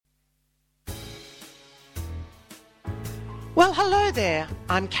Well, hello there.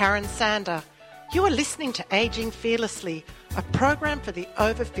 I'm Karen Sander. You are listening to Aging Fearlessly, a program for the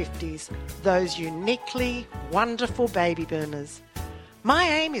over 50s, those uniquely wonderful baby boomers. My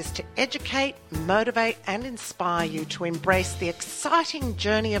aim is to educate, motivate and inspire you to embrace the exciting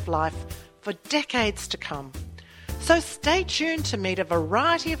journey of life for decades to come. So stay tuned to meet a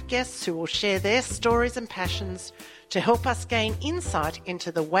variety of guests who will share their stories and passions to help us gain insight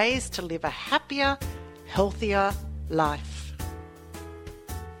into the ways to live a happier, healthier life.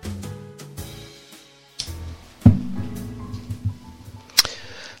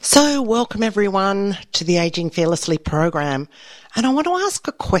 So welcome everyone to the Aging Fearlessly program, and I want to ask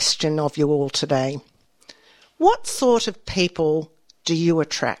a question of you all today. What sort of people do you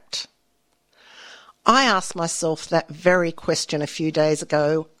attract? I asked myself that very question a few days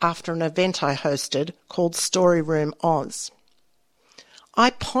ago after an event I hosted called Story Room Oz. I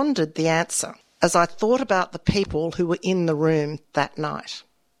pondered the answer as I thought about the people who were in the room that night.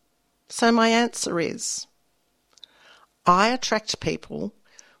 So my answer is, I attract people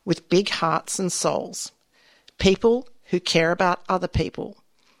with big hearts and souls, people who care about other people,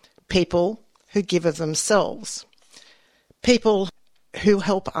 people who give of themselves, people who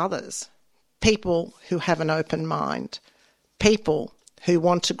help others, people who have an open mind, people who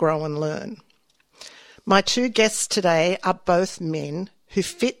want to grow and learn. My two guests today are both men who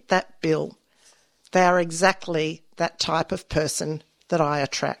fit that bill. They are exactly that type of person that I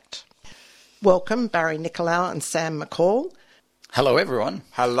attract. Welcome, Barry Nicolaou and Sam Makhoul. Hello, everyone.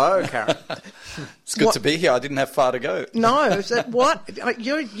 Hello, Karen. It's good to be here. I didn't have far to go. No,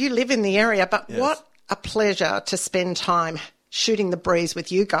 you live in the area, but yes. What a pleasure to spend time shooting the breeze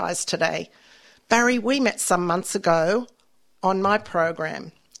with you guys today. Barry, we met some months ago on my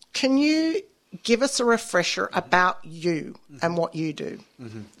program. Can you give us a refresher about you and what you do?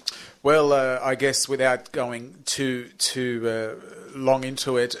 Mm-hmm. Well, I guess without going too long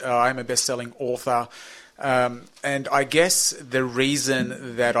into it, I'm a best-selling author. And I guess the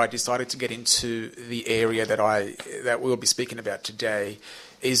reason that I decided to get into the area that we'll be speaking about today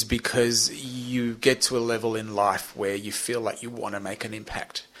is because you get to a level in life where you feel like you want to make an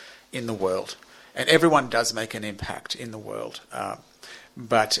impact in the world. And everyone does make an impact in the world.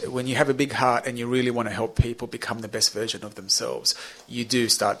 But when you have a big heart and you really want to help people become the best version of themselves, you do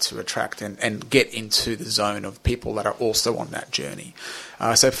start to attract and get into the zone of people that are also on that journey.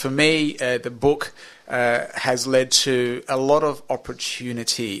 So for me, the book has led to a lot of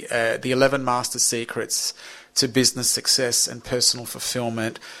opportunity. The 11 Master Secrets to Business Success and Personal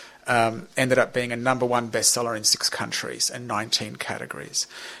Fulfillment ended up being a number one bestseller in 6 countries and 19 categories.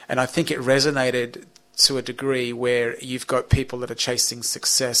 And I think it resonated to a degree where you've got people that are chasing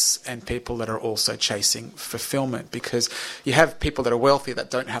success and people that are also chasing fulfillment, because you have people that are wealthy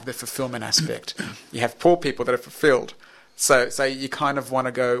that don't have the fulfillment aspect. You have poor people that are fulfilled. So you kind of want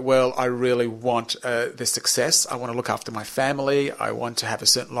to go, well, I really want the success. I want to look after my family. I want to have a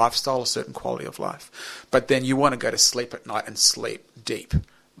certain lifestyle, a certain quality of life. But then you want to go to sleep at night and sleep deep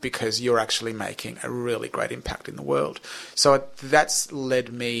because you're actually making a really great impact in the world. So that's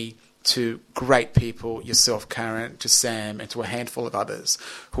led me to great people, yourself, Karen, to Sam, and to a handful of others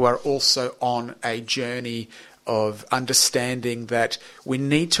who are also on a journey of understanding that we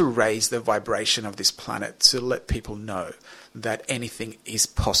need to raise the vibration of this planet to let people know that anything is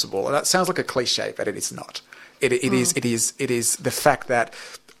possible. And that sounds like a cliche, but it is not. It is the fact that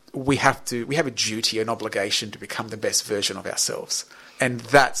we have a duty, an obligation to become the best version of ourselves. And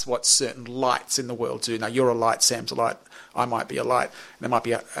that's what certain lights in the world do. Now, you're a light, Sam's a light, I might be a light. And there might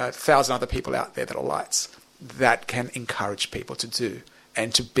be a 1,000 other people out there that are lights that can encourage people to do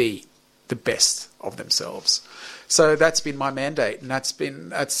and to be the best of themselves. So that's been my mandate, and that's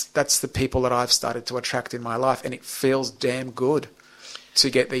the people that I've started to attract in my life, and it feels damn good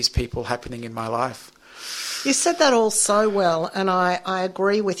to get these people happening in my life. You said that all so well, and I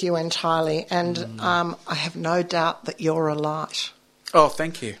agree with you entirely, and I have no doubt that you're a light. Oh,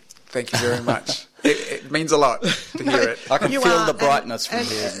 thank you. Thank you very much. It means a lot to hear it. I can feel the brightness from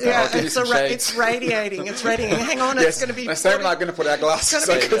here. Yeah, it's radiating. It's radiating. Hang on, yes, it's going to be... Sam and I are going to put our glasses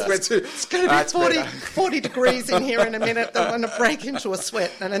on because we're too... It's going to be 40 degrees in here in a minute. I'm going to break into a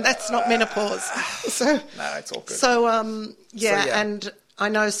sweat, and that's not menopause. So, no, it's all good. So, and I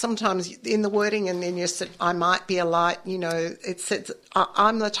know sometimes in the wording, and then you said, I might be a light, it says,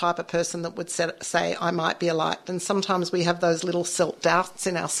 I'm the type of person that would say I might be a light. And sometimes we have those little self-doubts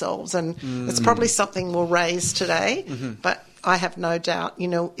in ourselves, and it's probably something we'll raise today. But I have no doubt,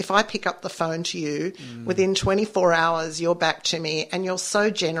 if I pick up the phone to you, within 24 hours, you're back to me, and you're so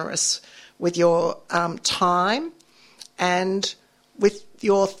generous with your time and with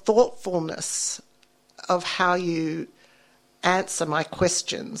your thoughtfulness of how you answer my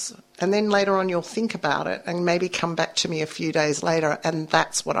questions. And then later on you'll think about it and maybe come back to me a few days later, and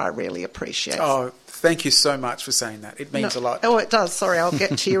that's what I really appreciate. Oh, thank you so much for saying that. It means a lot. Oh, it does. Sorry, I'll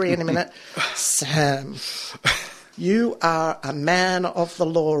get teary in a minute. Sam, you are a man of the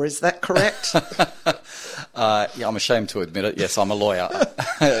law, is that correct? Yeah, I'm ashamed to admit it. Yes, I'm a lawyer.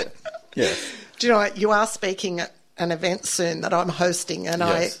 Yeah. Do you know what? You are speaking at an event soon that I'm hosting, and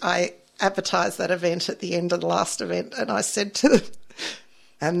Yes. I advertised that event at the end of the last event, and I said to them,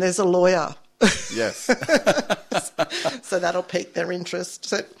 and there's a lawyer. Yes. So that'll pique their interest.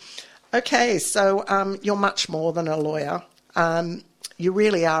 So, okay, so you're much more than a lawyer. You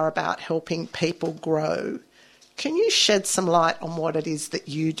really are about helping people grow. Can you shed some light on what it is that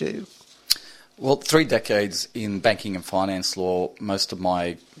you do? Well, 3 decades in banking and finance law. Most of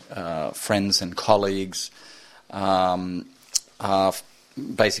my friends and colleagues are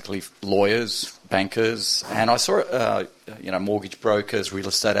basically lawyers, bankers, and I saw, mortgage brokers, real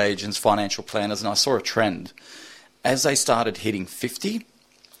estate agents, financial planners, and I saw a trend. As they started hitting 50,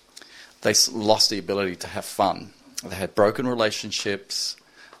 they lost the ability to have fun. They had broken relationships,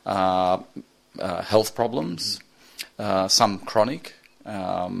 health problems, some chronic,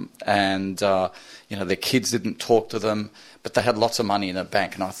 and their kids didn't talk to them, but they had lots of money in a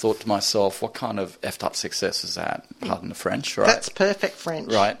bank. And I thought to myself, what kind of effed up success is that? Pardon the French, right? That's perfect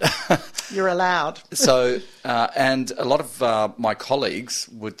French. Right. You're allowed. So, and a lot of my colleagues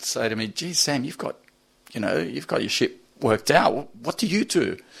would say to me, "Gee, Sam, you've got your shit worked out. What do you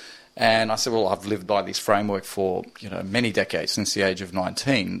do?" And I said, well, I've lived by this framework for, many decades. Since the age of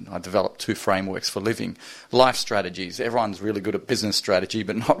 19, I developed 2 frameworks for living. Life strategies. Everyone's really good at business strategy,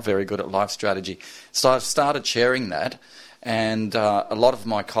 but not very good at life strategy. So I started sharing that, and a lot of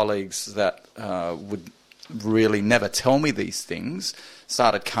my colleagues that would really never tell me these things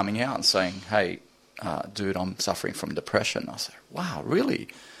started coming out and saying, hey, dude, I'm suffering from depression. I said, wow, really?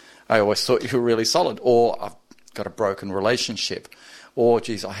 I always thought you were really solid. Or I've got a broken relationship. Or,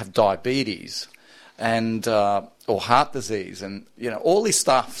 geez, I have diabetes, and or heart disease, and all this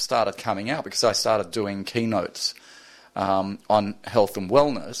stuff started coming out because I started doing keynotes on health and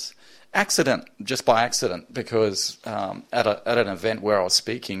wellness, just by accident, because at an event where I was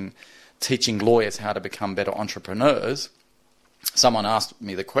speaking, teaching lawyers how to become better entrepreneurs, someone asked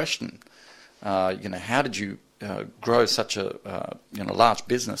me the question, how did you grow such a large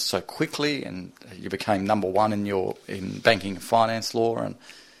business so quickly, and you became number 1 in banking and finance law, and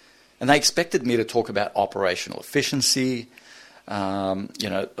they expected me to talk about operational efficiency,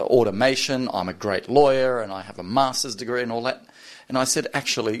 automation. I'm a great lawyer and I have a master's degree and all that. And I said,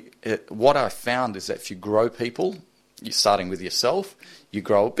 actually, what I found is that if you grow people, you're starting with yourself, you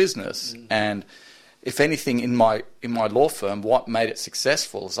grow a business. And if anything, in my law firm, what made it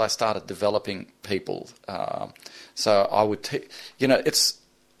successful is I started developing people. So I would, it's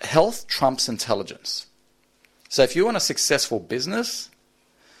health trumps intelligence. So if you want a successful business,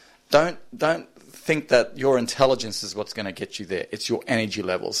 don't think that your intelligence is what's going to get you there. It's your energy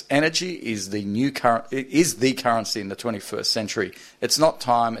levels. Energy is the currency in the 21st century. It's not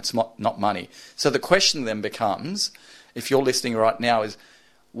time. It's not money. So the question then becomes, if you're listening right now, is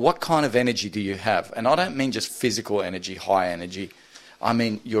what kind of energy do you have? And I don't mean just physical energy, high energy. I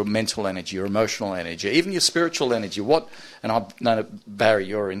mean your mental energy, your emotional energy, even your spiritual energy. And I know, Barry,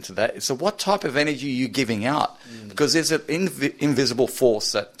 you're into that. So what type of energy are you giving out? Because there's an invisible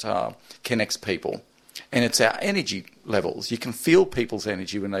force that connects people, and it's our energy levels. You can feel people's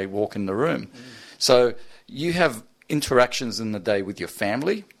energy when they walk in the room. So you have interactions in the day with your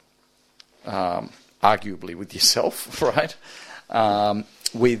family, arguably with yourself, right?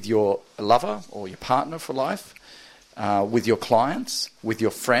 With your lover or your partner for life, with your clients, with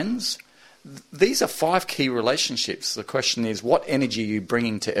your friends. These are 5 key relationships. The question is, what energy are you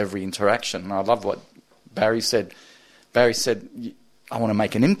bringing to every interaction? And I love what Barry said. Barry said, I want to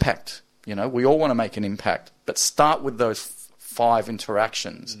make an impact. We all want to make an impact, but start with those 5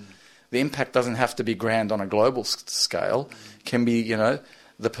 interactions. The impact doesn't have to be grand on a global scale. It can be,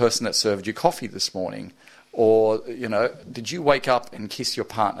 the person that served you coffee this morning. Or, did you wake up and kiss your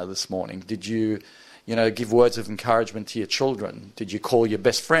partner this morning? Did you, give words of encouragement to your children? Did you call your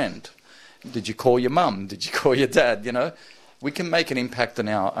best friend? Did you call your mum? Did you call your dad? We can make an impact in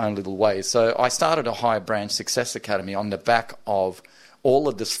our own little ways. So I started a higher branch success academy on the back of all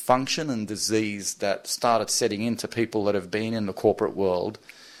the dysfunction and disease that started setting into people that have been in the corporate world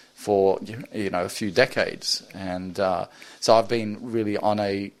for, a few decades. And so I've been really on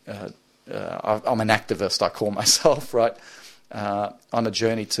I'm an activist, I call myself, right, on a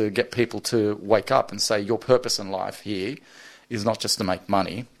journey to get people to wake up and say your purpose in life here is not just to make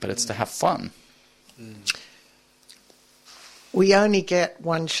money, but it's to have fun. we only get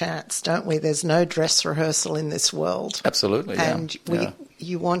one chance, don't we? There's no dress rehearsal in this world. Absolutely, yeah. And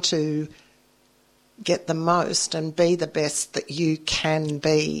you want to get the most and be the best that you can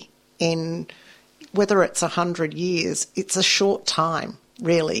be in, whether it's 100 years, it's a short time,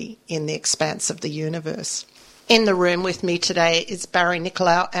 really, in the expanse of the universe. In the room with me today is Barry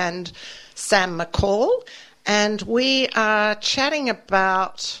Nicolaou and Sam Makhoul, and we are chatting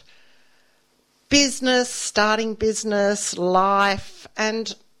about business, starting business, life.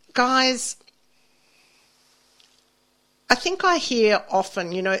 And guys, I think I hear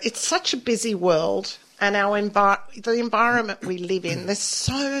often, it's such a busy world, and the environment we live in, there's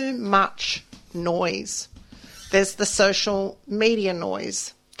so much noise. There's the social media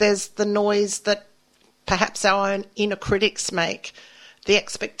noise. There's the noise that perhaps our own inner critics make, the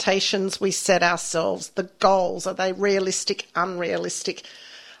expectations we set ourselves, the goals, are they realistic, unrealistic,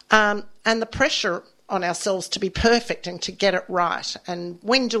 and the pressure on ourselves to be perfect and to get it right. And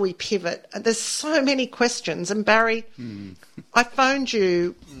when do we pivot? And there's so many questions. And Barry, I phoned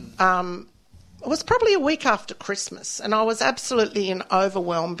you, it was probably a week after Christmas, and I was absolutely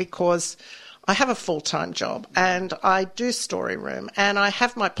overwhelmed because I have a full-time job and I do Story Room and I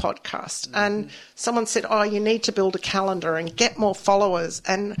have my podcast. And someone said, you need to build a calendar and get more followers.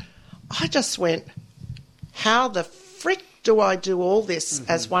 And I just went, how the frick do I do all this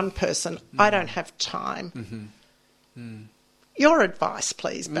as one person? I don't have time. Your advice,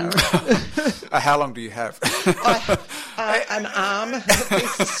 please, Barry. How long do you have? An arm, a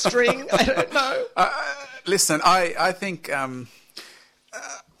piece of string, I don't know. Listen, I think I'm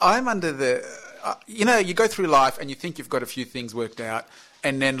under the... you go through life and you think you've got a few things worked out,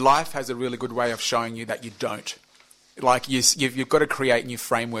 and then life has a really good way of showing you that you don't. Like you've got to create new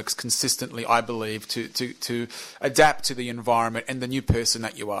frameworks consistently, I believe, to adapt to the environment and the new person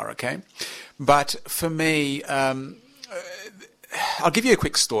that you are, okay? But for me, I'll give you a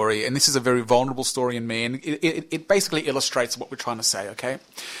quick story, and this is a very vulnerable story in me, and it basically illustrates what we're trying to say, okay?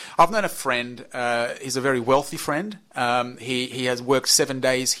 I've known a friend, he's a very wealthy friend. He has worked 7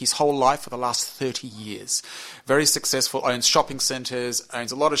 days his whole life for the last 30 years. Very successful, owns shopping centres,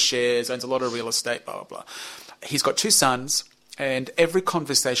 owns a lot of shares, owns a lot of real estate, blah, blah, blah. He's got 2 sons, and every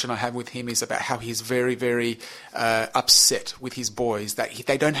conversation I have with him is about how he's very, very upset with his boys, that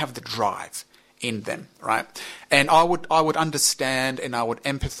they don't have the drive in them, right? And I would understand, and I would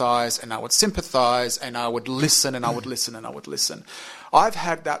empathise, and I would sympathise, and I would listen, and I would listen, and I would listen. I've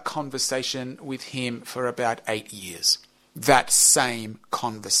had that conversation with him for about 8 years. That same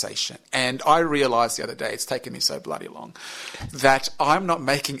conversation. And I realised the other day, it's taken me so bloody long, that I'm not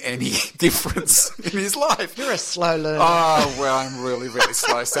making any difference in his life. You're a slow learner. Oh, well, I'm really, really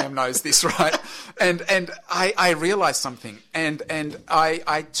slow. Sam knows this, right? And I realised something. And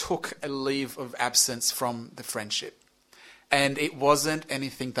I took a leave of absence from the friendship. And it wasn't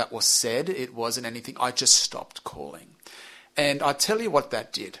anything that was said. It wasn't anything. I just stopped calling. And I tell you what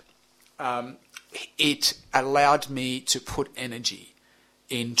that did. It allowed me to put energy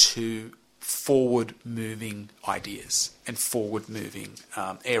into forward-moving ideas and forward-moving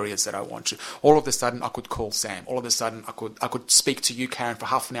areas that I want to. All of a sudden, I could call Sam. All of a sudden, I could speak to you, Karen, for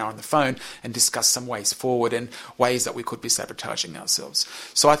half an hour on the phone and discuss some ways forward and ways that we could be sabotaging ourselves.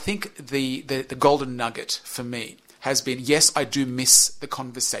 So I think the golden nugget for me has been, yes, I do miss the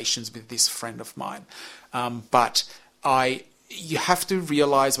conversations with this friend of mine, but you have to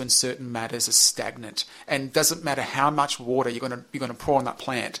realize when certain matters are stagnant, and it doesn't matter how much water you're going to pour on that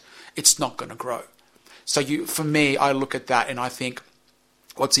plant, it's not going to grow. So for me, I look at that and I think,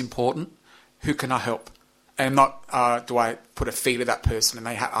 what's important? Who can I help? And not do I put a fee to that person and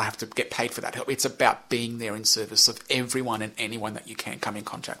I have to get paid for that help. It's about being there in service of everyone and anyone that you can come in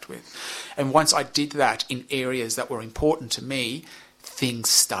contact with. And once I did that in areas that were important to me, things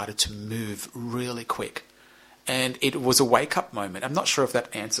started to move really quick. And it was a wake-up moment. I'm not sure if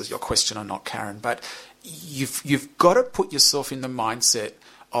that answers your question or not, Karen, but you've got to put yourself in the mindset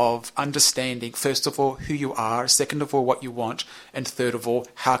of understanding, first of all, who you are, second of all, what you want, and third of all,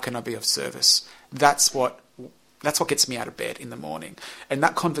 how can I be of service? That's what gets me out of bed in the morning. And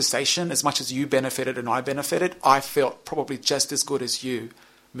that conversation, as much as you benefited and I benefited, I felt probably just as good as you,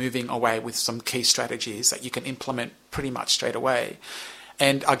 moving away with some key strategies that you can implement pretty much straight away.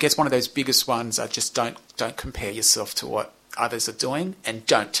 And I guess one of those biggest ones are just don't compare yourself to what others are doing, and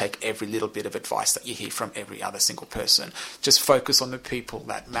don't take every little bit of advice that you hear from every other single person. Just focus on the people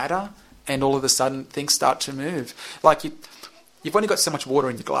that matter, and all of a sudden things start to move. Like you've only got so much water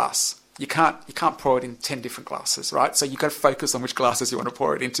in your glass. You can't pour it in 10 different glasses, right? So you've got to focus on which glasses you want to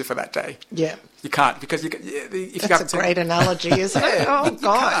pour it into for that day. Yeah. You can't, because if That's a great analogy, isn't it? Oh,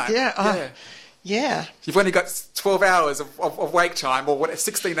 God, yeah. Yeah. You've only got 12 hours of wake time, or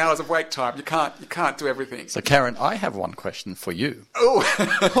 16 hours of wake time. You can't do everything. So, Karen, I have one question for you. Oh,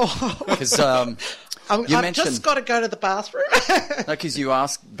 Because I've just got to go to the bathroom. because you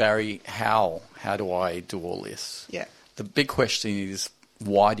asked Barry, how do I do all this? Yeah. The big question is,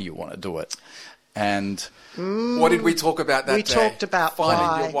 why do you want to do it? And what did we talk about that we day? talked about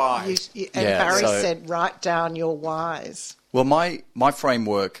finding your why. And Yeah, Barry so- said, write down your whys. well, my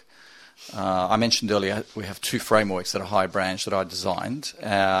framework, I mentioned earlier, we have 2 frameworks at a high branch that I designed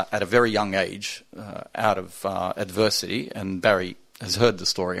at a very young age out of adversity, and Barry has heard the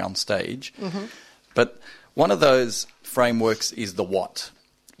story on stage. Mm-hmm. But one of those frameworks is the what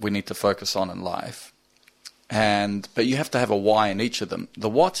we need to focus on in life. But you have to have a why in each of them. The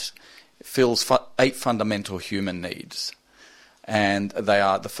what fills 8 fundamental human needs. And they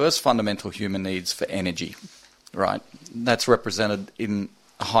are the first fundamental human needs for energy, right? That's represented in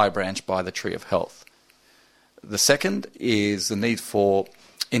a high branch by the tree of health. The second is the need for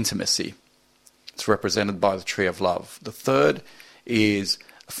intimacy. It's represented by the tree of love. The third is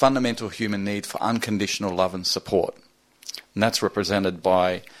a fundamental human need for unconditional love and support. And that's represented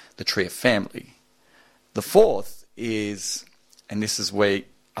by the tree of family. The fourth is, and this is where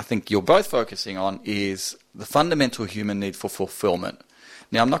I think you're both focusing on, is the fundamental human need for fulfillment.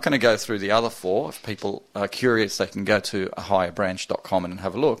 Now, I'm not going to go through the other 4. If people are curious, they can go to ahigherbranch.com and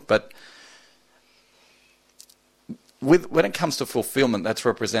have a look. But when it comes to fulfillment, that's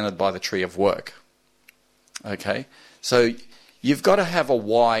represented by the tree of work. Okay? So you've got to have a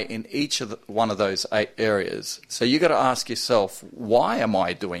why in each of one of those 8 areas. So you've got to ask yourself, why am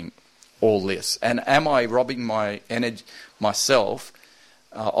I doing all this? And am I robbing myself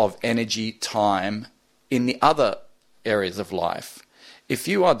of energy, time in the other areas of life? If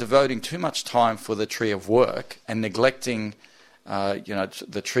you are devoting too much time for the tree of work and neglecting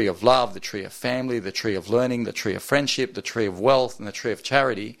the tree of love, the tree of family, the tree of learning, the tree of friendship, the tree of wealth, and the tree of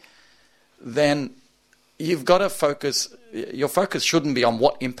charity, then you've got to focus. Your focus shouldn't be on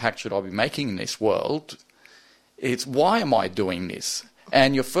what impact should I be making in this world. It's why am I doing this?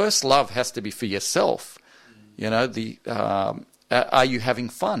 And your first love has to be for yourself. Are you having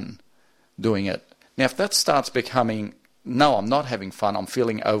fun doing it? Now, if that starts becoming, no, I'm not having fun, I'm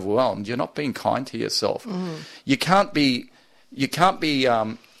feeling overwhelmed, you're not being kind to yourself. Mm. You can't be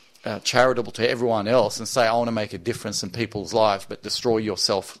charitable to everyone else and say, I want to make a difference in people's lives, but destroy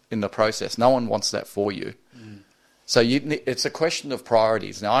yourself in the process. No one wants that for you. Mm. So it's a question of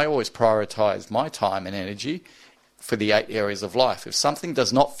priorities. Now, I always prioritize my time and energy for the 8 areas of life. If something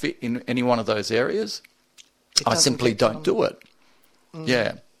does not fit in any one of those areas, I simply don't do it. Mm.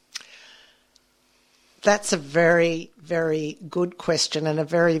 Yeah. That's a very, very good question and a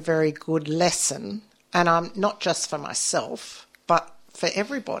very, very good lesson. And not just for myself, but for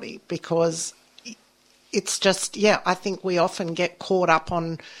everybody, because it's just, I think we often get caught up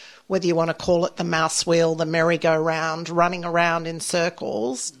on whether you want to call it the mouse wheel, the merry-go-round, running around in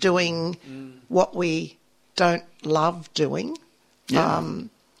circles, doing what we don't love doing. Yeah.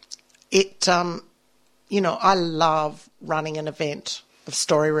 I love running an event of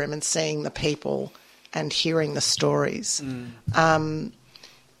Story Room and seeing the people and hearing the stories. But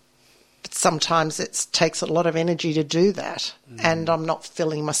sometimes it takes a lot of energy to do that, and I'm not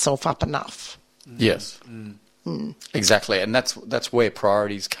filling myself up enough. Yes, exactly, and that's where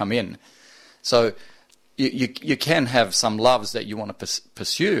priorities come in. So you can have some loves that you want to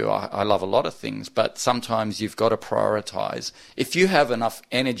pursue. I love a lot of things, but sometimes you've got to prioritize. If you have enough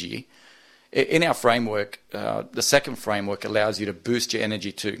energy, in our framework, the second framework allows you to boost your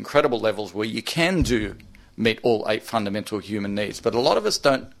energy to incredible levels where you can meet all 8 fundamental human needs. But a lot of us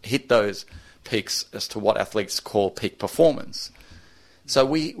don't hit those peaks as to what athletes call peak performance. So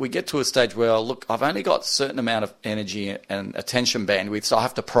we get to a stage where, look, I've only got a certain amount of energy and attention bandwidth, so I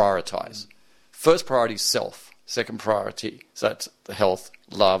have to prioritize. First priority is self. Second priority, so that's the health,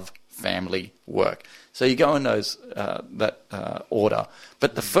 love, family, work. So you go in that order.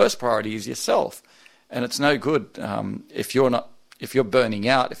 But the first priority is yourself. And it's no good if you're burning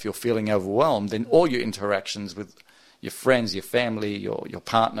out, if you're feeling overwhelmed, then all your interactions with your friends, your family, your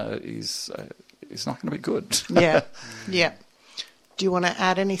partner is not going to be good. Yeah. Do you want to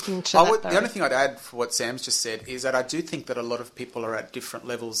add anything to that? The only thing I'd add for what Sam's just said is that I do think that a lot of people are at different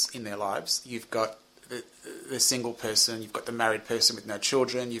levels in their lives. You've got the single person, you've got the married person with no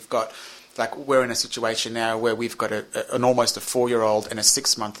children, you've got, like, we're in a situation now where we've got an almost a 4-year-old and a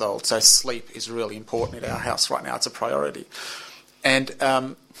 6-month-old, so sleep is really important in our house right now. It's a priority. And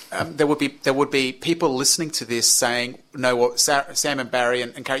there would be people listening to this saying, no, well, Sam and Barry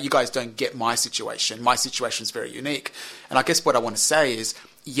and Karen, you guys don't get my situation. My situation is very unique. And I guess what I want to say is,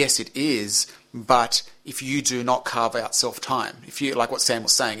 yes, it is, But if you do not carve out self-time, if you, like what Sam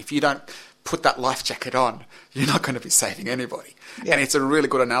was saying, if you don't put that life jacket on, you're not going to be saving anybody. Yeah. And it's a really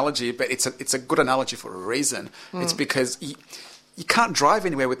good analogy, but it's a good analogy for a reason. It's because you can't drive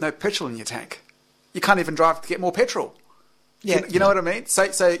anywhere with no petrol in your tank. You can't even drive to get more petrol. Yeah. You know what I mean?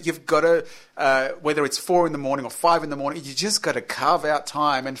 So you've got to, whether it's 4 a.m. or 5 a.m, you just got to carve out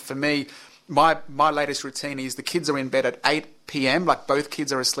time. And for me, my latest routine is the kids are in bed at 8 p.m, like both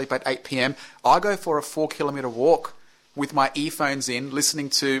kids are asleep at 8 p.m. I go for a 4-kilometre walk with my earphones in, listening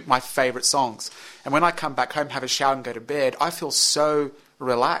to my favourite songs. And when I come back home, have a shower and go to bed, I feel so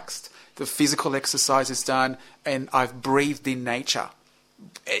relaxed. The physical exercise is done and I've breathed in nature.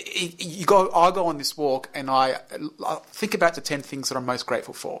 I go on this walk and I think about the 10 things that I'm most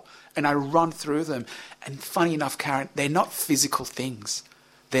grateful for. And I run through them. And funny enough, Karen, they're not physical things.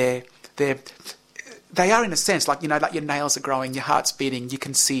 They are in a sense, like, you know, like your nails are growing, your heart's beating, you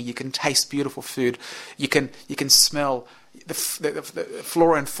can see, you can taste beautiful food, you can smell the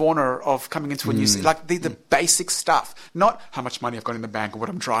flora and fauna of coming into a new city, like the basic stuff, not how much money I've got in the bank or what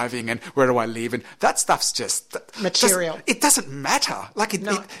I'm driving and where do I live, and that stuff's just material. It doesn't matter. Like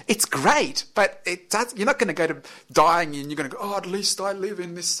it's great, but you're not going to go to dying and you're going to go, oh, at least I live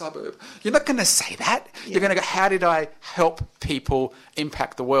in this suburb. You're not going to say that. Yeah. You're going to go, how did I help people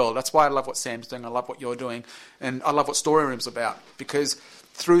impact the world? That's why I love what Sam's doing. I love what you're doing, and I love what Story Room's about, because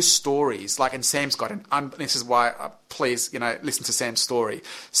through stories, like, and Sam's got this is why, please, you know, listen to Sam's story.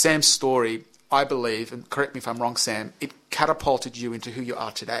 Sam's story, I believe, and correct me if I'm wrong, Sam, it catapulted you into who you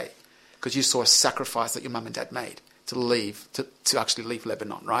are today, because you saw a sacrifice that your mum and dad made to actually leave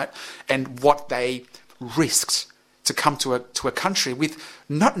Lebanon, right? And what they risked to come to a country with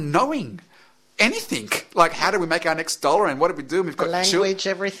not knowing anything. Like, how do we make our next dollar and what do we do? We've got language,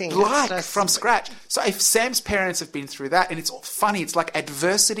 everything. From scratch. So if Sam's parents have been through that, and it's funny, it's like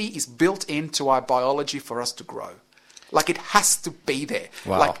adversity is built into our biology for us to grow. Like, it has to be there.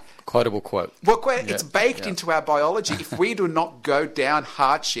 Wow. Like, quotable quote. Well, it's baked into our biology. If we do not go down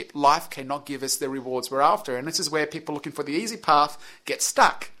hardship, life cannot give us the rewards we're after. And this is where people looking for the easy path get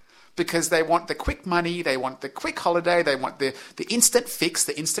stuck. Because they want the quick money, they want the quick holiday, they want the instant fix,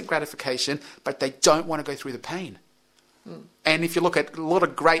 the instant gratification, but they don't want to go through the pain. And if you look at a lot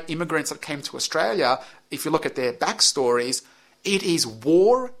of great immigrants that came to Australia, if you look at their backstories, it is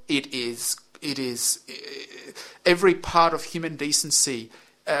war, it is every part of human decency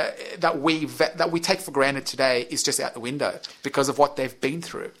that we take for granted today is just out the window because of what they've been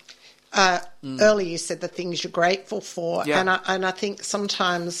through. Earlier you said the things you're grateful for, and I think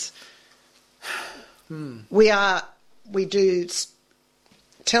sometimes we do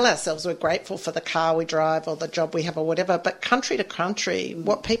tell ourselves we're grateful for the car we drive or the job we have or whatever, but country to country,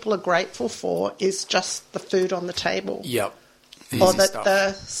 what people are grateful for is just the food on the table. Yep. Or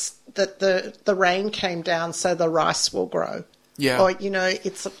that the rain came down so the rice will grow. Yeah. Or, you know,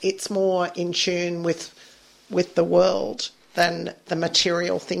 it's more in tune with the world than the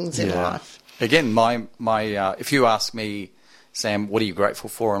material things in life. Again, my if you ask me, Sam, what are you grateful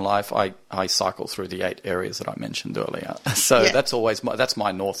for in life? I cycle through the 8 areas that I mentioned earlier. So that's always that's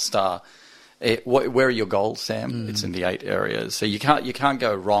my North Star. Where are your goals, Sam? It's in the 8 areas. So you can't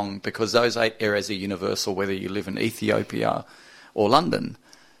go wrong, because those 8 areas are universal, whether you live in Ethiopia or London.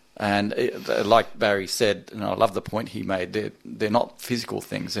 And like Barry said, and I love the point he made, they're not physical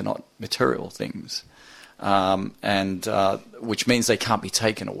things, they're not material things. Which means they can't be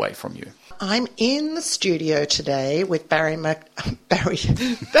taken away from you. I'm in the studio today with Barry Nicolaou.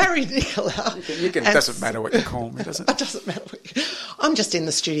 It doesn't matter what you call me, does it? It doesn't matter. I'm just in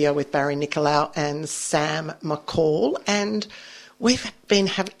the studio with Barry Nicolaou and Sam Makhoul, and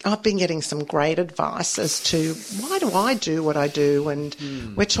I've been getting some great advice as to why do I do what I do, and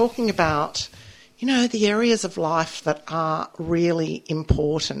we're talking about, you know, the areas of life that are really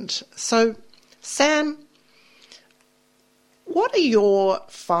important. So, Sam, what are your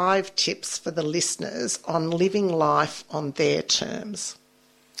 5 tips for the listeners on living life on their terms?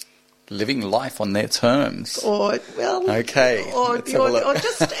 Living life on their terms? Okay. Or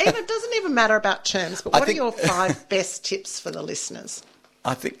just even, it doesn't even matter about terms, but what are your 5 best tips for the listeners?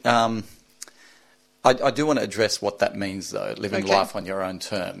 I think I do want to address what that means, though, living life on your own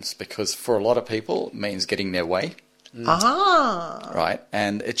terms, because for a lot of people it means getting their way. Right,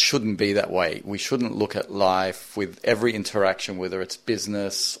 and it shouldn't be that way. We shouldn't look at life with every interaction, whether it's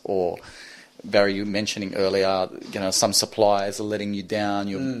business or, Barry, you mentioning earlier, you know, some suppliers are letting you down.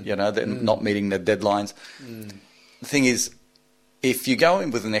 They're not meeting their deadlines. The thing is, if you go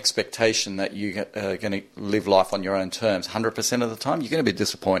in with an expectation that you're going to live life on your own terms 100% of the time, you're going to be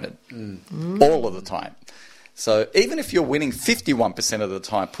disappointed all of the time. So even if you're winning 51% of the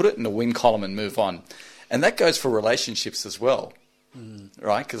time, put it in the win column and move on. And that goes for relationships as well,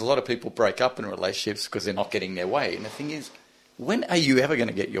 right? Because a lot of people break up in relationships because they're not getting their way. And the thing is, when are you ever going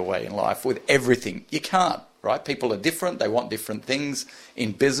to get your way in life with everything? You can't, right? People are different. They want different things.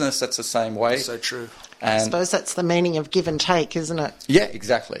 In business, that's the same way. So true. I suppose that's the meaning of give and take, isn't it? Yeah,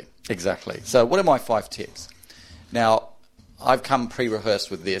 exactly. So what are my 5 tips? Now, I've come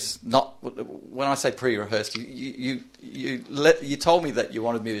pre-rehearsed with this. Not when I say pre-rehearsed, you told me that you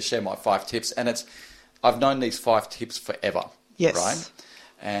wanted me to share my 5 tips, and I've known these 5 tips forever. Yes. Right?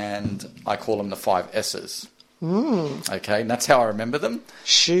 And I call them the 5 S's. Okay, and that's how I remember them.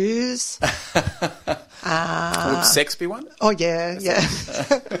 Shoes. Would sex be one? Oh, yeah.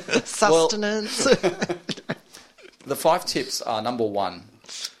 Sustenance. The 5 tips are, number 1,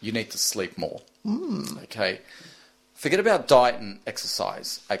 you need to sleep more. Okay. Forget about diet and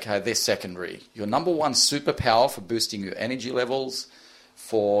exercise. Okay, they're secondary. Your number 1 superpower for boosting your energy levels,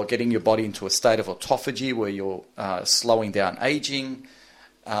 for getting your body into a state of autophagy where you're slowing down aging,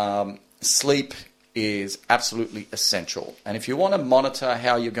 sleep is absolutely essential. And if you want to monitor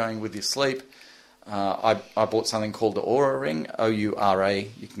how you're going with your sleep, I bought something called the Oura Ring, O-U-R-A.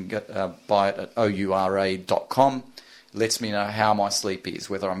 You can buy it at oura.com. It lets me know how my sleep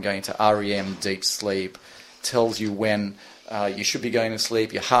is, whether I'm going to REM, deep sleep, tells you when you should be going to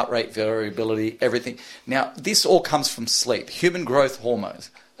sleep, your heart rate variability, everything. Now, this all comes from sleep. Human growth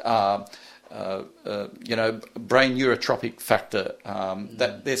hormones, brain neurotropic factor.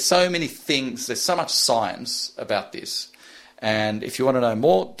 That there's so many things. There's so much science about this. And if you want to know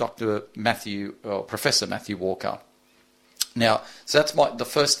more, Professor Matthew Walker. Now, so that's the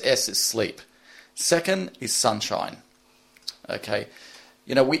first S is sleep. Second is sunshine. Okay.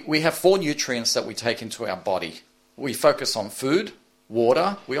 We have 4 nutrients that we take into our body. We focus on food,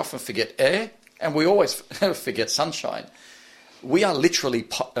 water, we often forget air, and we always forget sunshine. We are literally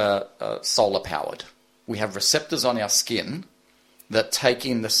solar powered. We have receptors on our skin that take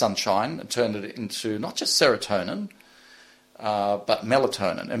in the sunshine and turn it into not just serotonin, but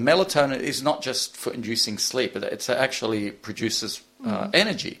melatonin. And melatonin is not just for inducing sleep, it actually produces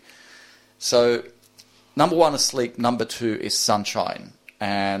energy. So number 1 is sleep, number 2 is sunshine.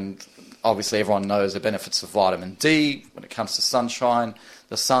 And obviously everyone knows the benefits of vitamin D when it comes to sunshine.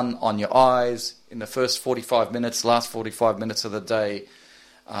 The sun on your eyes in the last 45 minutes of the day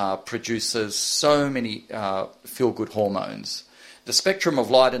produces so many feel-good hormones. The spectrum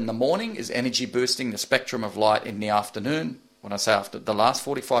of light in the morning is energy boosting. The spectrum of light in the afternoon, when I say after the last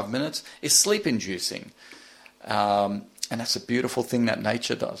 45 minutes, is sleep inducing. And that's a beautiful thing that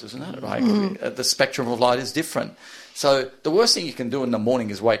nature does, isn't it? Right? The spectrum of light is different. So the worst thing you can do in the morning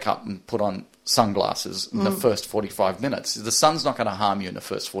is wake up and put on sunglasses in the first 45 minutes. The sun's not going to harm you in the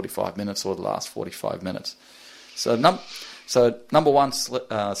first 45 minutes or the last 45 minutes. So number 1,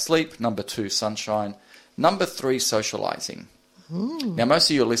 sleep. Number 2, sunshine. Number 3, socializing. Now, most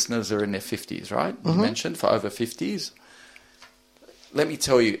of your listeners are in their 50s, right? You mentioned for over 50s. Let me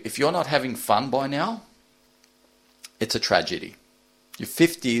tell you, if you're not having fun by now, it's a tragedy. Your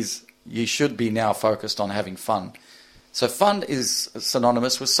 50s, you should be now focused on having fun. So fun is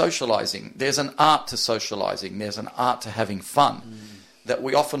synonymous with socializing. There's an art to socializing. There's an art to having fun that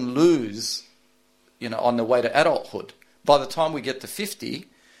we often lose, on the way to adulthood. By the time we get to 50,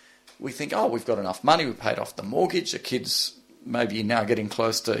 we think, we've got enough money. We paid off the mortgage. The kids maybe now getting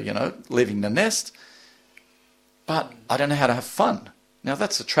close to, leaving the nest. But I don't know how to have fun. Now,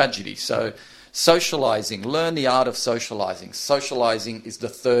 that's a tragedy. So socializing, learn the art of socializing. Socializing is the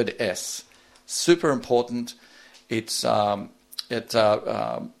 3rd S. Super important. It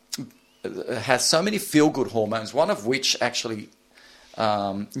has so many feel-good hormones, one of which actually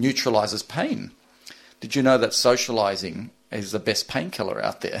neutralizes pain. Did you know that socializing is the best painkiller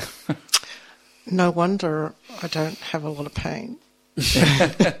out there? No wonder I don't have a lot of pain.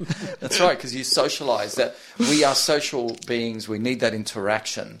 That's right, because you socialize. That we are social beings. We need that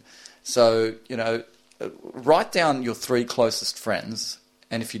interaction. So, write down your 3 closest friends.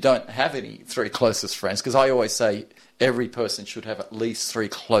 And if you don't have any 3 closest friends, because I always say every person should have at least 3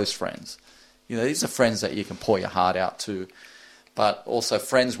 close friends. These are friends that you can pour your heart out to, but also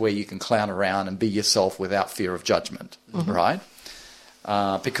friends where you can clown around and be yourself without fear of judgment, right?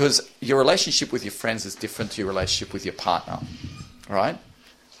 Because your relationship with your friends is different to your relationship with your partner, right?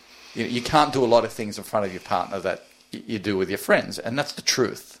 You can't do a lot of things in front of your partner that you do with your friends, and that's the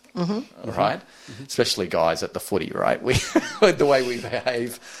truth. Right? Especially guys at the footy, right? The way we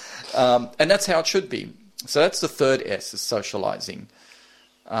behave. And that's how it should be. So that's the 3rd S, is socializing.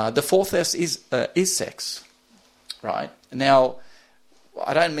 The 4th S is sex, right? Now,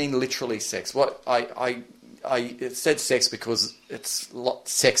 I don't mean literally sex. What I said sex because it's a lot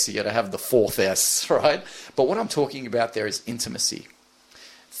sexier to have the fourth S, right? But what I'm talking about there is intimacy,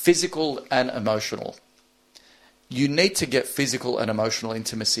 physical and emotional. You need to get physical and emotional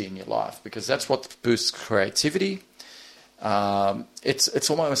intimacy in your life because that's what boosts creativity. It's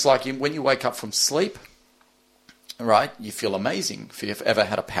almost like when you wake up from sleep, right? You feel amazing. If you've ever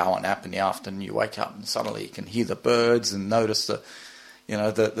had a power nap in the afternoon, you wake up and suddenly you can hear the birds and notice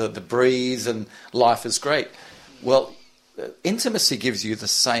the breeze, and life is great. Well, intimacy gives you the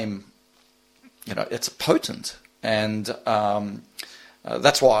same, it's potent. And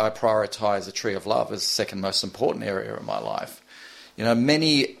that's why I prioritize the tree of love as the second most important area of my life.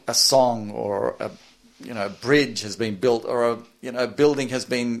 Many a song or a bridge has been built, or a building has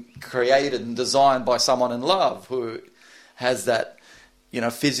been created and designed by someone in love who has that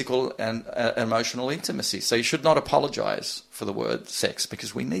physical and emotional intimacy. So you should not apologize for the word sex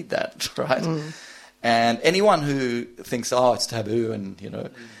because we need that, right? And anyone who thinks, it's taboo and,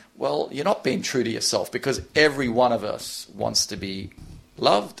 well, you're not being true to yourself because every one of us wants to be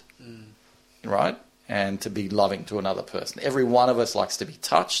loved, right? And to be loving to another person. Every one of us likes to be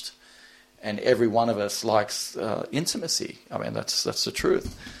touched and every one of us likes intimacy. I mean, that's the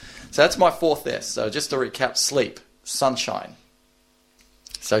truth. So that's my fourth S. So just to recap, sleep, sunshine,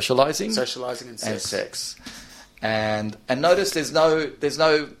 socializing and sex. And notice there's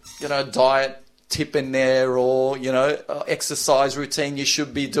no diet tip in there or exercise routine you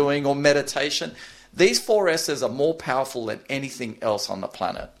should be doing or meditation. These four S's are more powerful than anything else on the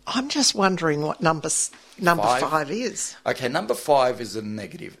planet. I'm just wondering what number five is. Okay, number 5 is a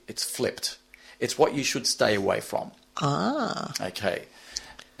negative. It's flipped. It's what you should stay away from. Okay.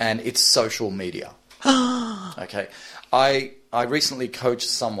 And it's social media. Okay. I recently coached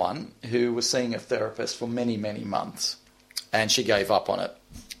someone who was seeing a therapist for many, many months, and she gave up on it.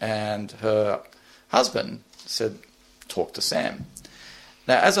 And her husband said, talk to Sam.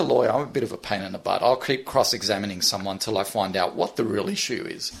 Now, as a lawyer, I'm a bit of a pain in the butt. I'll keep cross-examining someone till I find out what the real issue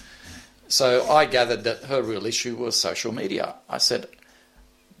is. So I gathered that her real issue was social media. I said,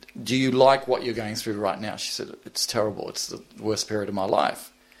 do you like what you're going through right now? She said, it's terrible. It's the worst period of my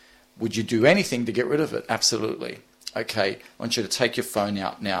life. Would you do anything to get rid of it? Absolutely. Okay, I want you to take your phone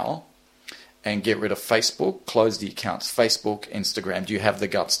out now and get rid of Facebook, close the accounts, Facebook, Instagram. Do you have the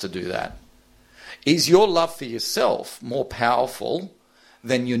guts to do that? Is your love for yourself more powerful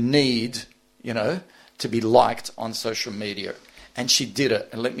than you need, to be liked on social media? And she did it.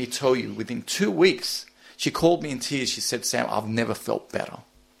 And let me tell you, within 2 weeks, she called me in tears. She said, Sam, I've never felt better.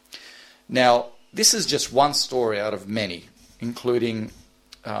 Now, this is just one story out of many, including,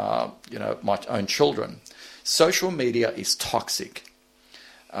 my own children. Social media is toxic.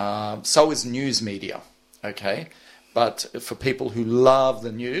 So is news media, okay? But for people who love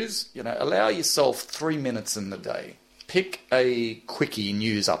the news, allow yourself 3 minutes in the day. Pick a quickie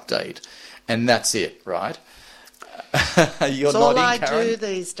news update, and that's it, right? You're That's all I Karen. do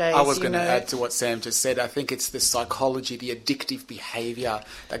these days. I was going to add to what Sam just said. I think it's the psychology, the addictive behaviour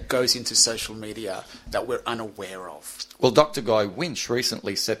that goes into social media that we're unaware of. Well, Dr. Guy Winch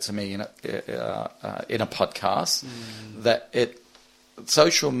recently said to me in a podcast that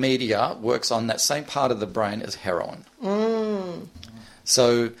social media works on that same part of the brain as heroin.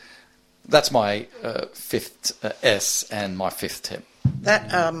 So that's my fifth S and my fifth tip.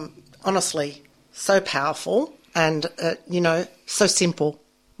 That, honestly, so powerful and, so simple,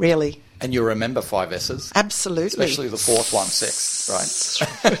 really. And you remember 5 S's? Absolutely. Especially the fourth one, sex, right?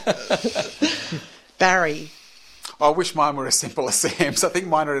 Barry. I wish mine were as simple as Sam's. I think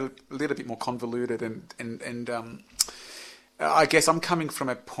mine are a little bit more convoluted and I guess I'm coming from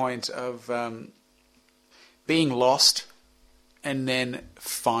a point of being lost and then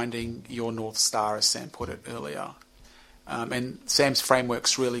finding your North Star, as Sam put it earlier. And Sam's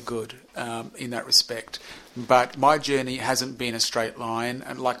framework's really good in that respect. But my journey hasn't been a straight line,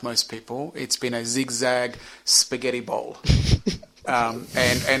 and like most people, it's been a zigzag spaghetti bowl.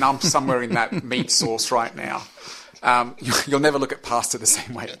 And I'm somewhere in that meat sauce right now. You'll never look at pasta the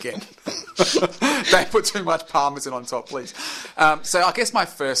same way again. Don't put too much parmesan on top, please. So I guess my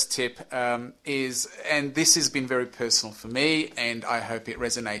first tip is, and this has been very personal for me, and I hope it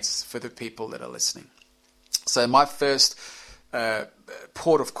resonates for the people that are listening. So my first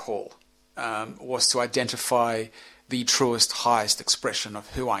port of call was to identify the truest, highest expression of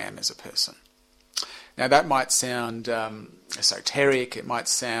who I am as a person. Now, that might sound esoteric, it might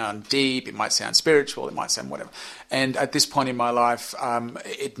sound deep, it might sound spiritual, it might sound whatever. And at this point in my life,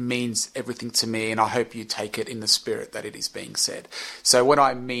 it means everything to me, and I hope you take it in the spirit that it is being said. So what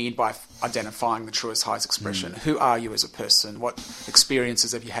I mean by identifying the truest, highest expression, who are you as a person? What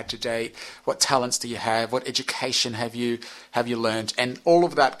experiences have you had to date? What talents do you have? What education have you learned? And all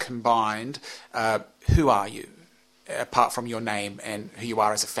of that combined, who are you? Apart from your name and who you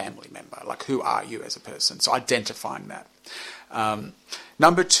are as a family member, like who are you as a person? So identifying that.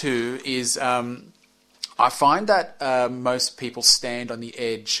 Number two is I find that most people stand on the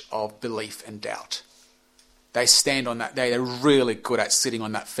edge of belief and doubt. They stand on that. They're really good at sitting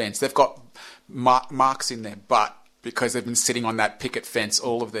on that fence. They've got marks in their butt because they've been sitting on that picket fence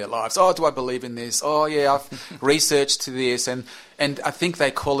all of their lives. Oh, do I believe in this? Oh, yeah, I've researched to this. And I think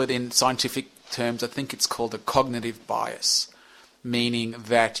they call it in scientific terms, I think it's called a cognitive bias, meaning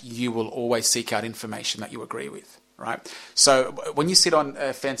that you will always seek out information that you agree with, right? So when you sit on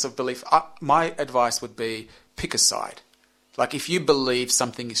a fence of belief, my advice would be pick a side. Like if you believe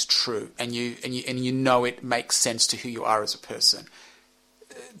something is true and you know it makes sense to who you are as a person,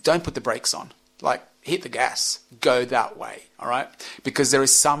 don't put the brakes on. Like hit the gas, go that way, all right? Because there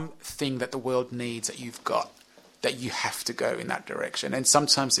is something that the world needs that you've got, that you have to go in that direction. And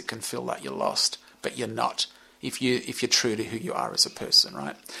sometimes it can feel like you're lost, but you're not if you're true to who you are as a person,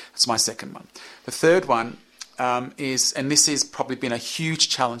 right? That's my second one. The third one is, and this has probably been a huge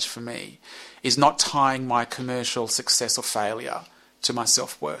challenge for me, is not tying my commercial success or failure to my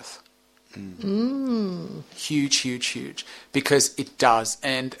self-worth. Huge, huge, huge. Because it does.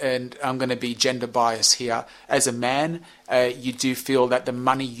 And I'm going to be gender biased here. As a man, you do feel that the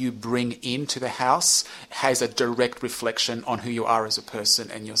money you bring into the house has a direct reflection on who you are as a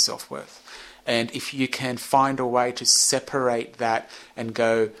person and your self-worth. And if you can find a way to separate that and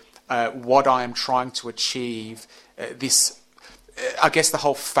go, what I am trying to achieve, I guess the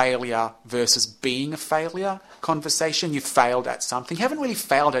whole failure versus being a failure conversation. You failed at something. You haven't really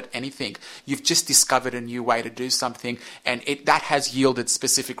failed at anything. You've just discovered a new way to do something, and that has yielded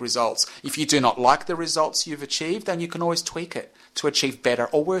specific results. If you do not like the results you've achieved, then you can always tweak it to achieve better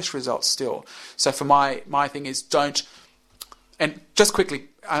or worse results still. So for my thing is don't, and just quickly,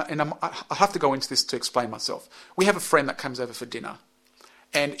 and I have to go into this to explain myself. We have a friend that comes over for dinner,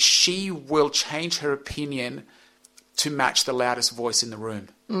 and she will change her opinion to match the loudest voice in the room.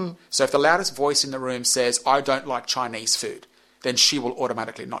 So if the loudest voice in the room says, I don't like Chinese food, then she will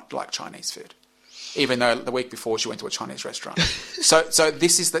automatically not like Chinese food, even though the week before she went to a Chinese restaurant. So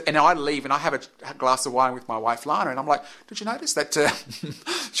this is and I leave and I have a glass of wine with my wife, Lana, and I'm like, did you notice that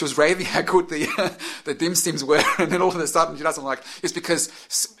she was raving how good the dim sims were, and then all of a sudden she doesn't like, it's because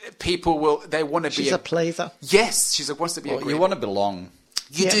people they want to be a pleaser. Yes, wants to be agreeable. You want to belong.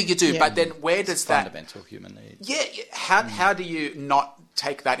 You do. But then where does that... Fundamental human need. Yeah. How do you not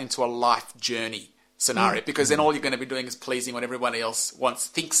take that into a life journey scenario? Because then all you're going to be doing is pleasing what everyone else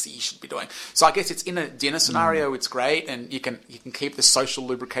thinks you should be doing. So I guess it's in a dinner scenario, it's great, and you can keep the social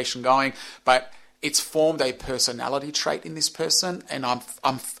lubrication going, but it's formed a personality trait in this person, and I've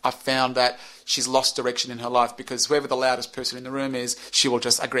found that she's lost direction in her life because whoever the loudest person in the room is, she will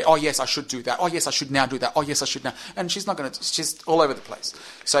just agree, oh yes, I should do that, oh yes, I should now do that, oh yes, I should now, and she's she's all over the place.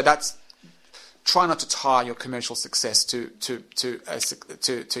 So try not to tie your commercial success to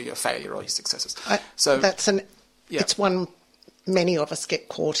your failure or your successes. It's one many of us get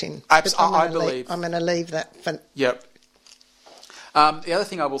caught in. I believe. I'm going to leave that for... Yep. The other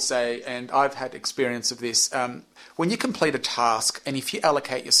thing I will say, and I've had experience of this, when you complete a task, and if you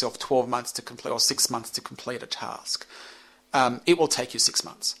allocate yourself 12 months to complete or 6 months to complete a task, it will take you 6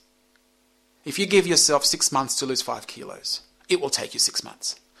 months. If you give yourself 6 months to lose 5 kilos, it will take you 6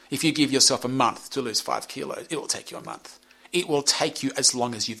 months. If you give yourself a month to lose 5 kilos, it will take you a month. It will take you as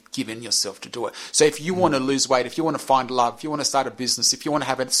long as you've given yourself to do it. So if you want to lose weight, if you want to find love, if you want to start a business, if you want to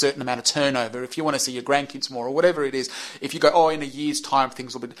have a certain amount of turnover, if you want to see your grandkids more or whatever it is, if you go, in a year's time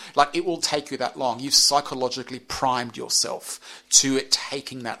things will be... Like, it will take you that long. You've psychologically primed yourself to it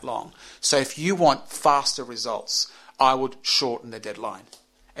taking that long. So if you want faster results, I would shorten the deadline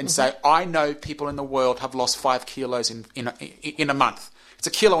and say, I know people in the world have lost 5 kilos in a month. It's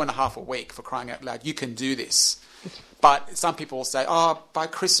 1.5 kilos a week, for crying out loud. You can do this. But some people will say, by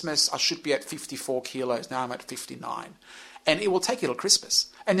Christmas I should be at 54 kilos. Now I'm at 59. And it will take you till Christmas.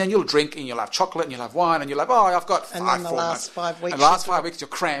 And then you'll drink and you'll have chocolate and you'll have wine and you'll have, I've got 5 And then the last 5 weeks... And the last 5 weeks you're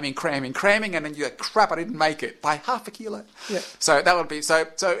cramming. And then you're like, crap, I didn't make it by 0.5 kilo. Yeah. So that would be... So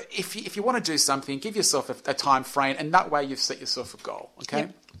if you want to do something, give yourself a time frame, and that way you've set yourself a goal, okay?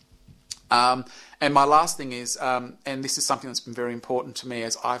 Yep. And my last thing is, and this is something that's been very important to me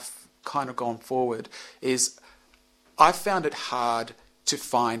as I've kind of gone forward is I found it hard to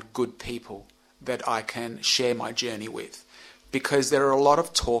find good people that I can share my journey with, because there are a lot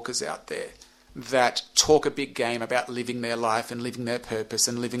of talkers out there that talk a big game about living their life and living their purpose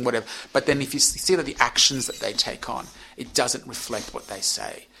and living whatever. But then if you see the actions that they take on, it doesn't reflect what they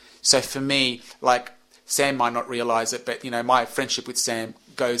say. So for me, like, Sam might not realise it, but, my friendship with Sam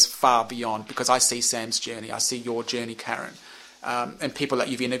goes far beyond, because I see Sam's journey, I see your journey, Karen, and people that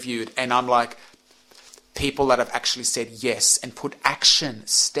you've interviewed, and I'm like, people that have actually said yes and put action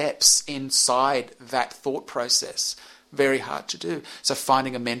steps inside that thought process. Very hard to do. So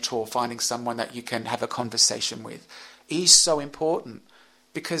finding a mentor, finding someone that you can have a conversation with is so important,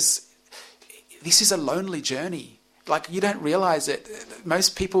 because this is a lonely journey. Like, you don't realise it.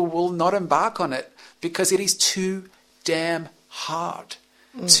 Most people will not embark on it because it is too damn hard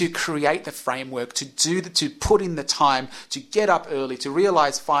to create the framework, to put in the time, to get up early, to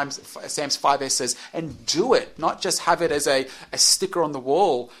realise Sam's 5 S's and do it, not just have it as a sticker on the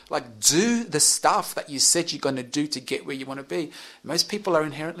wall. Like, do the stuff that you said you're going to do to get where you want to be. Most people are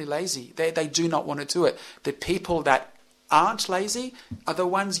inherently lazy. They do not want to do it. The people that aren't lazy are the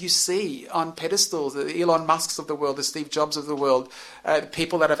ones you see on pedestals, the Elon Musks of the world, the Steve Jobs of the world, the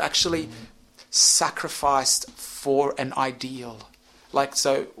people that have actually sacrificed for an ideal. Like,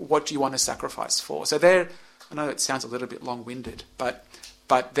 so what do you want to sacrifice for? So I know it sounds a little bit long-winded, but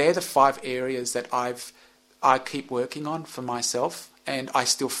they're the 5 areas that I keep working on for myself, and I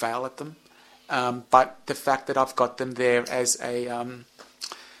still fail at them. But the fact that I've got them there as a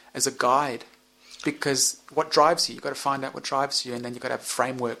guide, because what drives you? You've got to find out what drives you, and then you've got to have a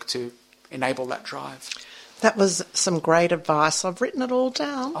framework to enable that drive. That was some great advice. I've written it all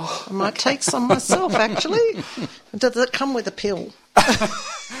down. I might take some myself, actually. Does it come with a pill?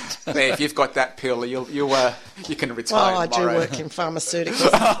 If you've got that pill, you can retire. Well, I do work in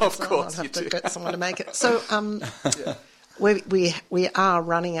pharmaceuticals. Of course, I'll have to get someone to make it. So we are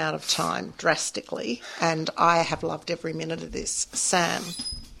running out of time drastically, and I have loved every minute of this. Sam,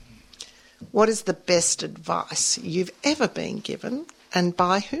 what is the best advice you've ever been given, and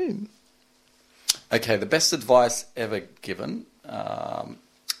by whom? Okay, the best advice ever given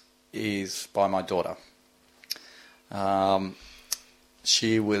is by my daughter.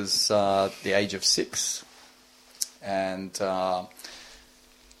 She was the age of 6, and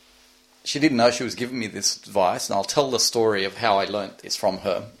she didn't know she was giving me this advice, and I'll tell the story of how I learnt this from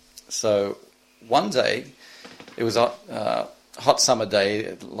her. So one day, it was a hot summer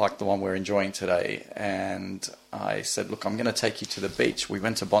day like the one we're enjoying today, and I said, look, I'm going to take you to the beach. We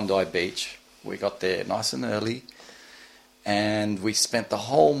went to Bondi Beach. We got there nice and early, and we spent the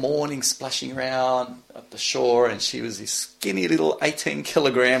whole morning splashing around at the shore, and she was this skinny little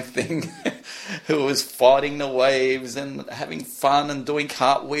 18-kilogram thing who was fighting the waves and having fun and doing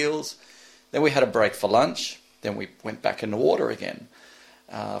cartwheels. Then we had a break for lunch. Then we went back in the water again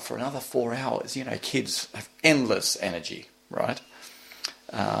for another 4 hours. Kids have endless energy, right?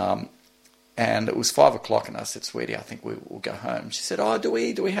 And it was 5 o'clock, and I said, sweetie, I think we'll go home. She said, oh, do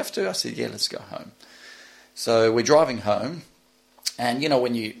we have to? I said, yeah, let's go home. So we're driving home, and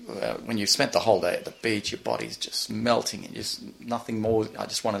when you spent the whole day at the beach, your body's just melting and just nothing more. I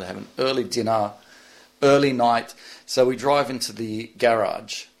just wanted to have an early dinner, early night. So we drive into the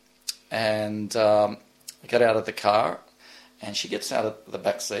garage, and get out of the car, and she gets out of the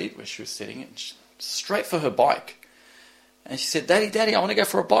back seat where she was sitting, and straight for her bike. And she said, Daddy, I want to go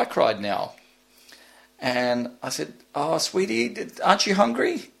for a bike ride now. And I said, oh, sweetie, aren't you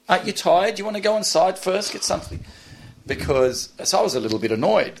hungry? Aren't you tired? Do you want to go inside first, get something? So I was a little bit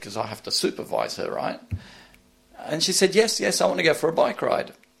annoyed because I have to supervise her, right? And she said, yes, I want to go for a bike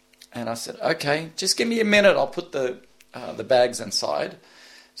ride. And I said, okay, just give me a minute. I'll put the bags inside.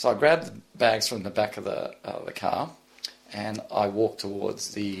 So I grabbed the bags from the back of the car, and I walked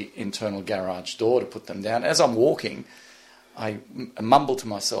towards the internal garage door to put them down. As I'm walking, I mumbled to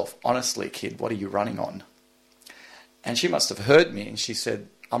myself, honestly, kid, what are you running on? And she must have heard me, and she said,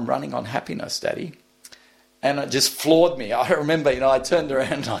 I'm running on happiness, Daddy. And it just floored me. I remember, I turned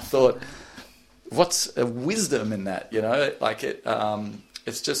around and I thought, what's a wisdom in that, Like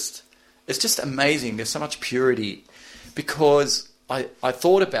it's just amazing. There's so much purity, because I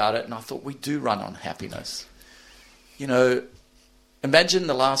thought about it and I thought, we do run on happiness. Imagine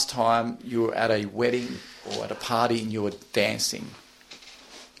the last time you were at a wedding or at a party and you were dancing.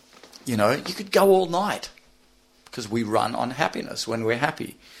 You could go all night because we run on happiness when we're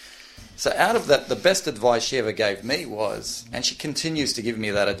happy. So out of that, the best advice she ever gave me was, and she continues to give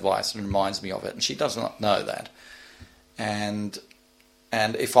me that advice and reminds me of it, and she does not know that. And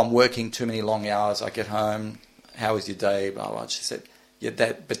if I'm working too many long hours, I get home, how was your day, blah, blah. She said,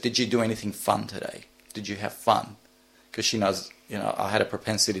 but did you do anything fun today? Did you have fun? Because she knows, I had a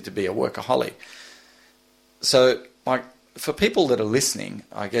propensity to be a workaholic. So, for people that are listening,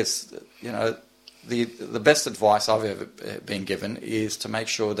 I guess, the best advice I've ever been given is to make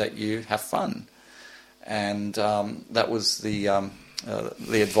sure that you have fun. And that was the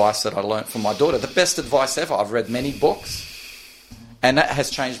advice that I learned from my daughter. The best advice ever. I've read many books, and that has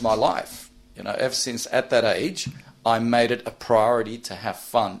changed my life. Ever since at that age, I made it a priority to have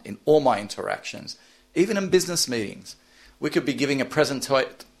fun in all my interactions, even in business meetings. We could be giving a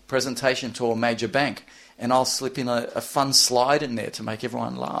presentation to a major bank, and I'll slip in a fun slide in there to make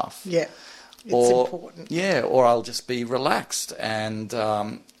everyone laugh. Yeah, it's important. Yeah, or I'll just be relaxed and,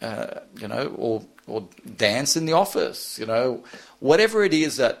 or dance in the office. Whatever it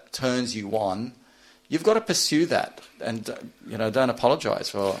is that turns you on, you've got to pursue that, and don't apologise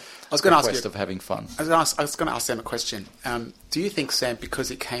for the request of having fun. I was going to ask Sam a question. Do you think, Sam,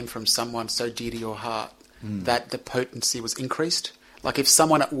 because it came from someone so dear to your heart, that the potency was increased? Like if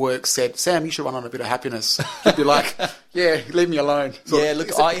someone at work said, "Sam, you should run on a bit of happiness," you'd be like, "Yeah, leave me alone."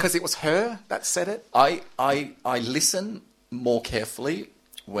 Because it was her that said it. I listen more carefully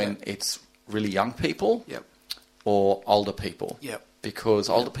when it's really young people, or older people, because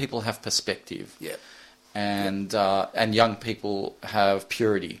older people have perspective, and young people have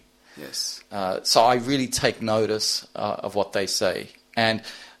purity. Yes. So I really take notice of what they say, and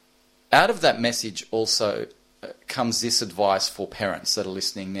out of that message also comes this advice for parents that are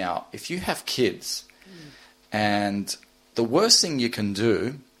listening now. If you have kids, and the worst thing you can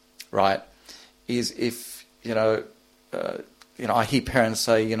do, right, is if I hear parents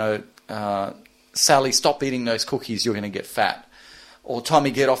say, Sally, stop eating those cookies, you're going to get fat, or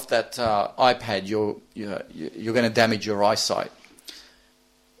Tommy, get off that iPad, you're going to damage your eyesight.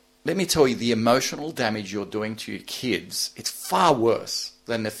 Let me tell you, the emotional damage you're doing to your kids, it's far worse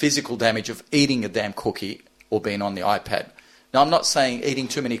than the physical damage of eating a damn cookie or being on the iPad. Now, I'm not saying eating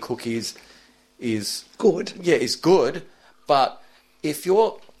too many cookies is good. Yeah, is good. But if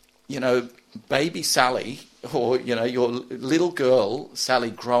you're, baby Sally, or, your little girl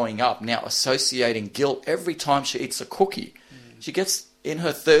Sally growing up now associating guilt every time she eats a cookie, she gets in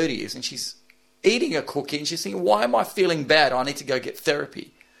her 30s and she's eating a cookie and she's thinking, why am I feeling bad? I need to go get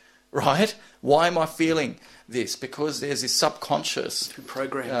therapy, right? Why am I feeling this? Because there's this subconscious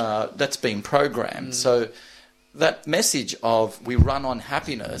that's been programmed. So that message of we run on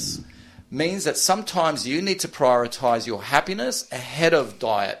happiness means that sometimes you need to prioritize your happiness ahead of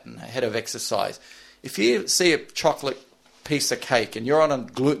diet and ahead of exercise. If you see a chocolate piece of cake and you're on a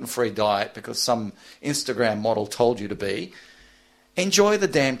gluten-free diet because some Instagram model told you to be, enjoy the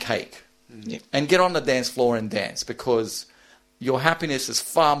damn cake and get on the dance floor and dance, because your happiness is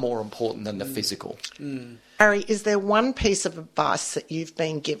far more important than the physical. Barry, is there one piece of advice that you've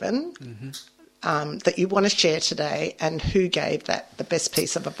been given that you want to share today, and who gave the best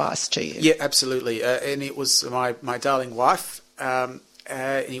piece of advice to you? Yeah, absolutely. And it was my darling wife.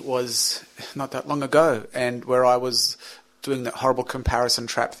 It was not that long ago, and where I was doing that horrible comparison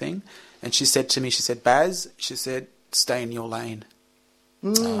trap thing, and she said to me, Baz, stay in your lane.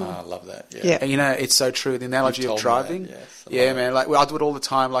 I love that. Yeah. And it's so true. The analogy of driving. Man. Like I do it all the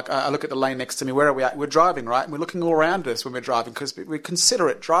time. Like I look at the lane next to me. Where are we at? We're driving, right? And we're looking all around us when we're driving, because we're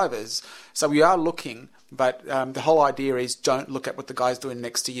considerate drivers. So we are looking, but the whole idea is don't look at what the guy's doing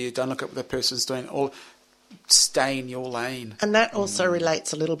next to you. Don't look at what the person's doing. Or stay in your lane. And that also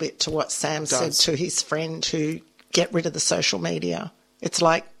relates a little bit to what Sam said to his friend to get rid of the social media. It's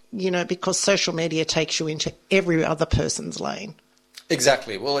like, because social media takes you into every other person's lane.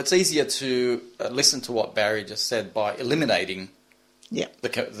 Exactly. Well, it's easier to listen to what Barry just said by eliminating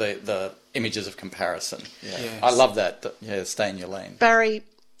the images of comparison. Yeah. Yes. I love that. Stay in your lane. Barry,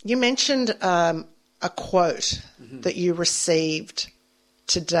 you mentioned a quote that you received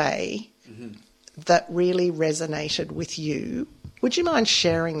today that really resonated with you. Would you mind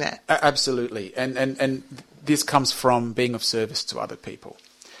sharing that? Absolutely. And this comes from being of service to other people.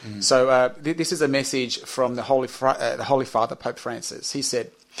 So this is a message from the Holy Father, Pope Francis. He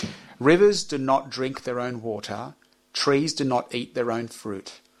said, "Rivers do not drink their own water, trees do not eat their own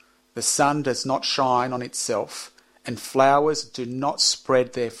fruit, the sun does not shine on itself, and flowers do not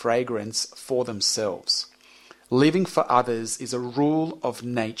spread their fragrance for themselves. Living for others is a rule of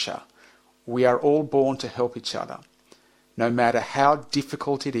nature. We are all born to help each other. No matter how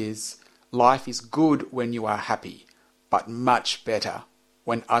difficult it is, life is good when you are happy, but much better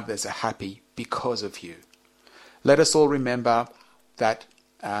when others are happy because of you. Let us all remember that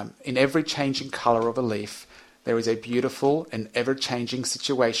in every changing colour of a leaf, there is a beautiful and ever-changing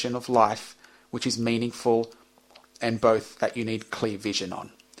situation of life which is meaningful and both that you need clear vision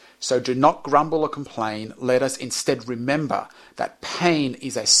on. So do not grumble or complain. Let us instead remember that pain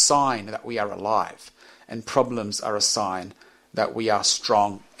is a sign that we are alive, and problems are a sign that we are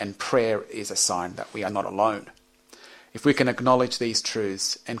strong, and prayer is a sign that we are not alone. If we can acknowledge these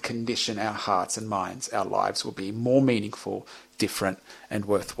truths and condition our hearts and minds, our lives will be more meaningful, different, and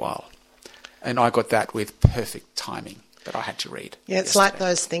worthwhile. And I got that with perfect timing that I had to read. Yeah, it's yesterday. like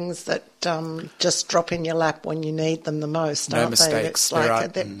those things that just drop in your lap when you need them the most, No aren't mistakes. they? It's There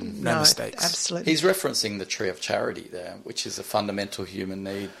like are no mistakes. Absolutely. He's referencing the tree of charity there, which is a fundamental human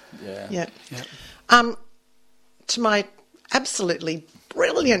need. Yeah. Yeah. To my absolutely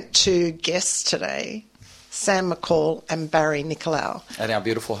brilliant two guests today, Sam Makhoul and Barry Nicolaou. And our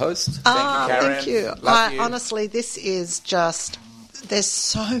beautiful host. Thank you. Love you. Honestly, this is just, there's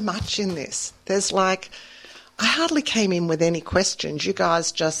so much in this. There's like, I hardly came in with any questions. You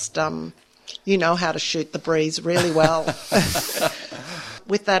guys just, you know how to shoot the breeze really well.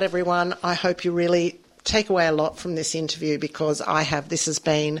 With that, everyone, I hope you really take away a lot from this interview, because this has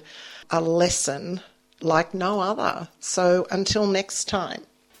been a lesson like no other. So until next time.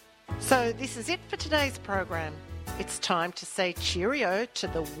 So this is it for today's program. It's time to say cheerio to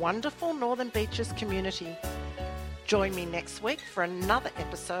the wonderful Northern Beaches community. Join me next week for another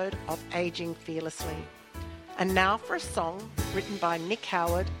episode of Aging Fearlessly. And now for a song written by Nick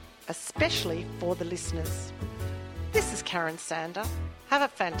Howard, especially for the listeners. This is Karen Sander. Have a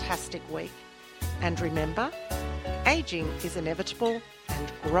fantastic week. And remember, aging is inevitable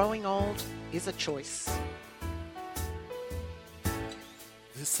and growing old is a choice.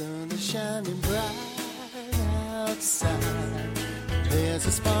 The sun is shining bright outside. There's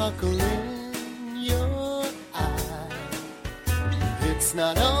a sparkle in your eye. It's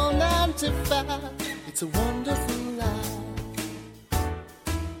not all 9 to 5. It's a wonderful life.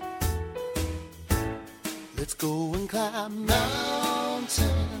 Let's go and climb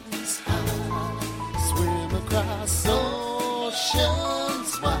mountains high, swim across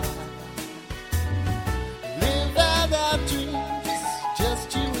oceans wide, live out our dreams,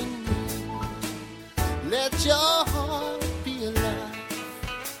 just you and me. Let your heart be alive.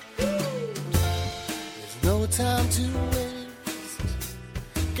 There's no time to waste.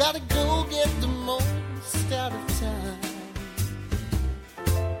 Gotta go get the most out of time.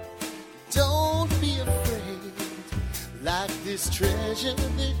 Don't be afraid, like this treasure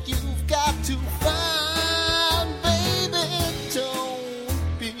that you've got to find. Baby,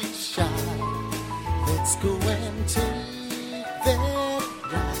 don't be shy. Let's go and take that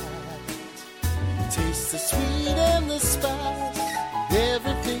ride. Taste the sweet and the spice, and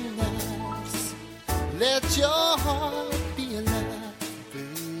everything nice. Let your heart be alive,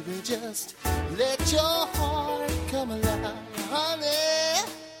 baby, just let your heart come alive, honey.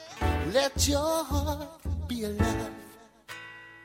 Let your heart be alive.